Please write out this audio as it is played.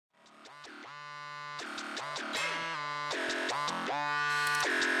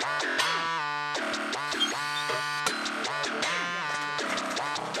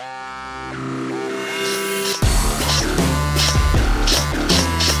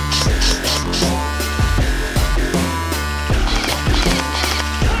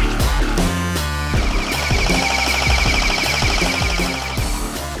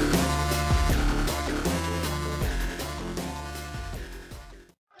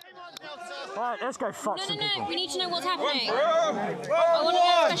Alright, let's go fuck some people. No, we need to know what's happening. I want to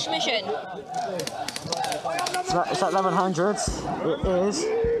know special mission. It's at 1100. It is.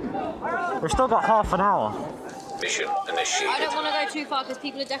 We've still got half an hour. Mission initiated. I don't want to go too far because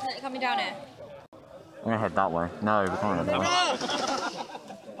people are definitely coming down here. I'm gonna head that way. No, we can't head that way.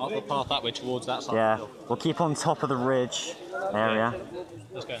 I'll go path that way towards that side. Yeah, we'll keep on top of the ridge area.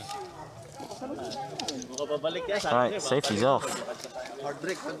 Let's go. Right, safety's off.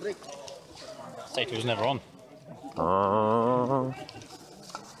 Safety was never on. Oh.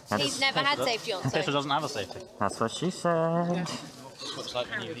 He's never had safety on, so. Safety doesn't have a safety. That's what she said. Looks like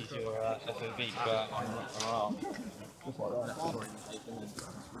when you leave your FOV, but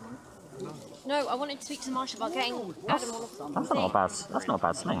No, I wanted to speak to Marsha about getting Adam on the That's not a bad. That's not a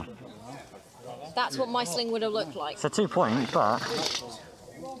bad sling. That's what my sling would have looked like. It's a 2-point, but.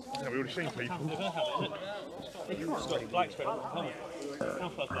 Yeah, we already seen people.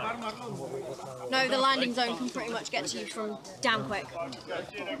 No, the landing zone can pretty much get to you from damn quick.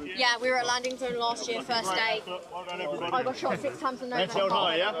 Yeah, we were at landing zone last year, first day. I got shot 6 times and no It's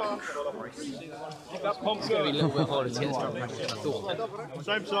high, yeah? It's going to be a little bit harder to get to than I thought.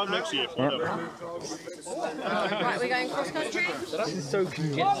 Same time next year. Yep. Right, we're going cross country. This is so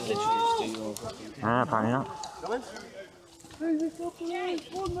congested. Apparently not.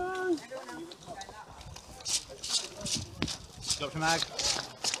 Dr. Mag.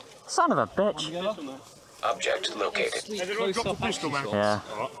 Son of a bitch. Object located. Has everyone got the pistol, man? Yeah.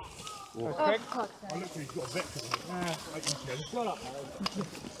 Oh, God. I looked he's got a vector on it.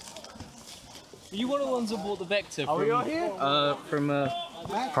 You one of the ones that bought the Vector from, from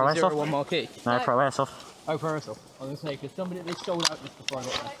Pro Airsoft? 01 Marquee? No, Pro Airsoft. Oh, for Airsoft. I was going to say, because somebody, they sold out just before I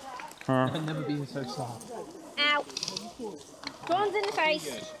got there. Yeah. I've never been so sad. Ow. Thorns in the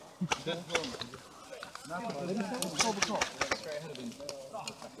face.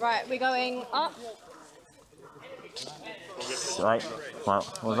 Right, we're going up. Right.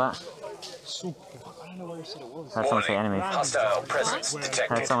 What was that? Heard someone say enemies. Hostile presence Heard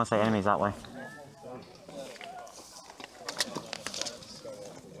detected. someone say enemies that way.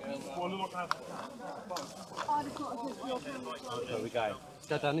 There we go.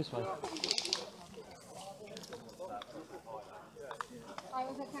 Go down this way. I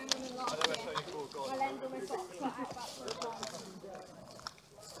was a cameraman last year. My lens almost got shot out about 4 times.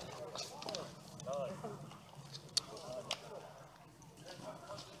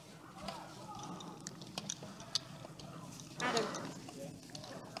 Adam.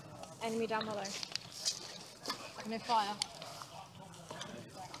 Enemy down below. No fire.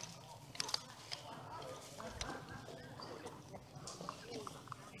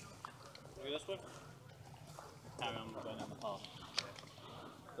 Go this way. Carry on going down the path.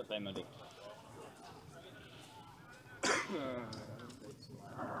 The same idea.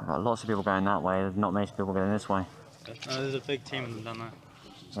 Got lots of people going that way. There's not many people going this way. There's a big team of them down there.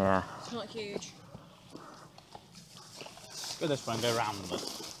 Yeah. It's not huge. Go this way and go round them.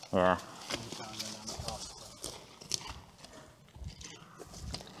 Yeah.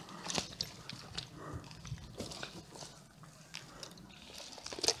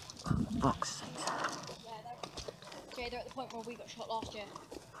 Fuck's sake. Okay, they're at the point where we got shot last year.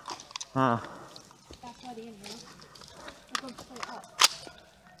 Ah. That's why the enemy. They've gone straight up.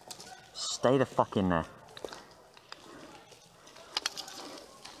 Stay the fuck in there.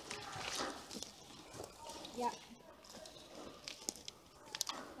 Yeah.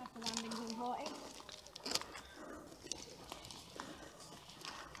 That's the landing zone party.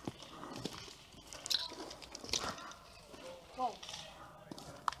 Whoa.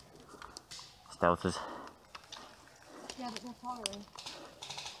 Stealthers. Yeah, but they're firing.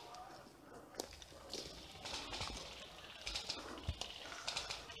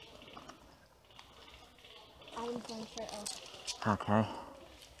 Adam's going straight off. Okay.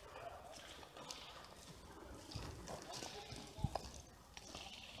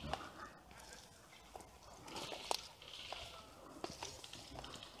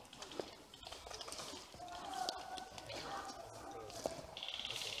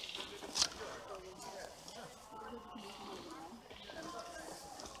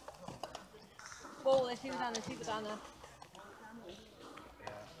 Whoa, there's people down there, people down there.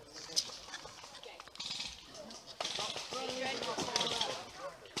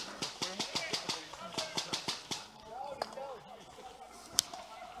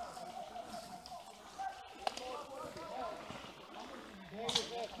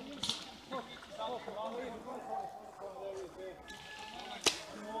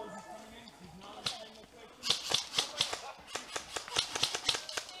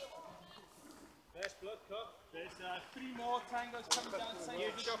 There's 3 more tangos coming down the same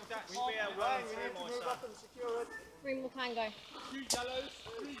Three more tango. Three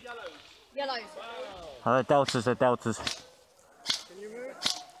yellows. Yellows. They're deltas, they're deltas. Can you move?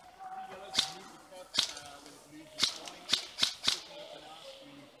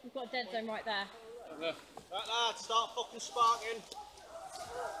 We've got a dead zone right there. Right lad, start fucking sparking.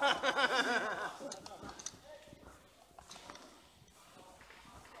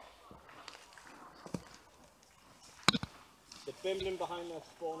 They're bimbling behind their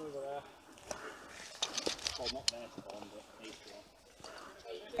spawn over there. Well, not their spawn, but each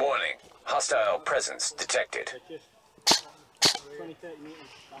one. Warning. Hostile presence detected. They're just 20-30 metres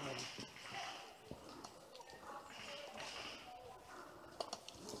behind.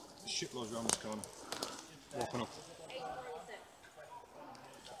 Shitloads around this corner. Walking up.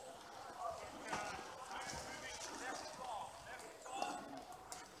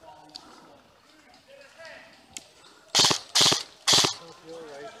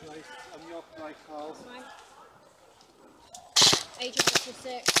 I'm not right, Carl. Agent for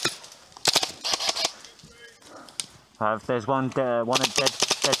 6. There's one dead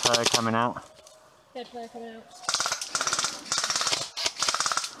player coming out. Dead player coming out.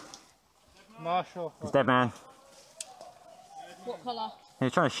 Marshall. He's dead man. What colour? You're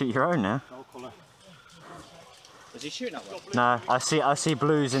trying to shoot your own now. No colour. Was he shooting that one? No, I see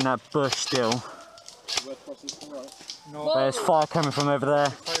blues in that bush still. No. There's fire coming from over there.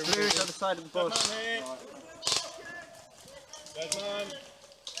 Blues on the side of the bush.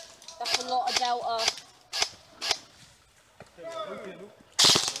 That's a lot of delta.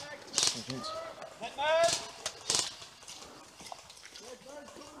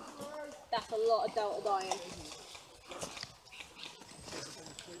 That's a lot of delta dying.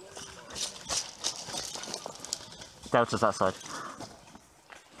 Delta's that side.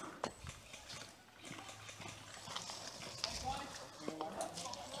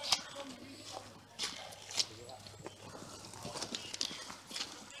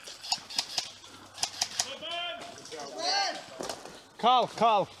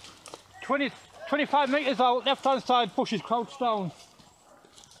 Carl. 25 metres out, left hand side, bushes crouched down.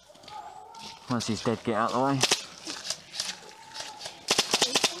 Once he's dead, get out of the way.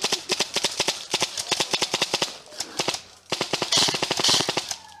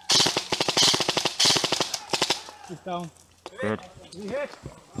 He's down. Good. He hit.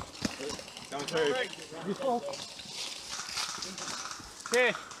 Down two. He's up.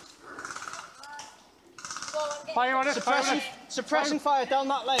 Okay. Fire on it, fire on it. Suppressing fire down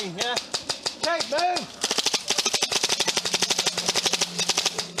that lane, yeah? Kate, move!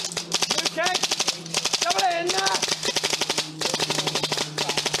 Move, Kate! Double it in there!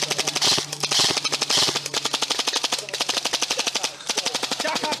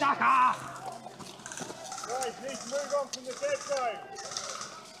 Daka! Guys, need to move on from the dead zone.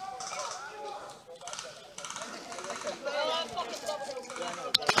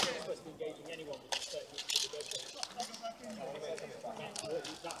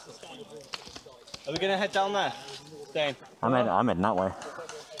 Are we going to head down there? Dane? I'm heading that way.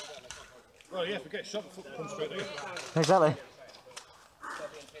 Well, yeah, if we get shot, the foot comes straight there. Exactly.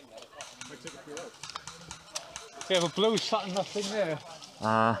 Okay, the blue's sat in that thing there.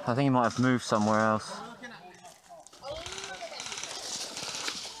 I think he might have moved somewhere else.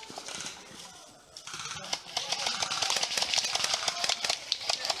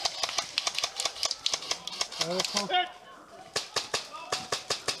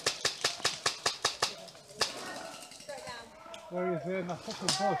 Where is he in that fucking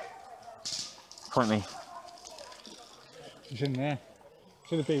bush? Point me. He's in there.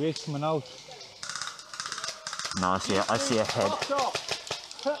 See the big he's coming out. No, I see a head.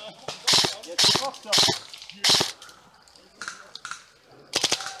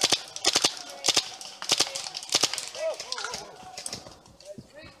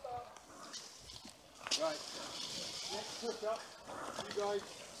 Right. Next push up. You guys.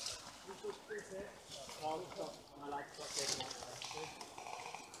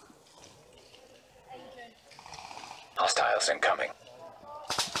 Hostiles incoming.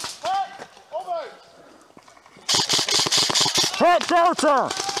 Hit Delta!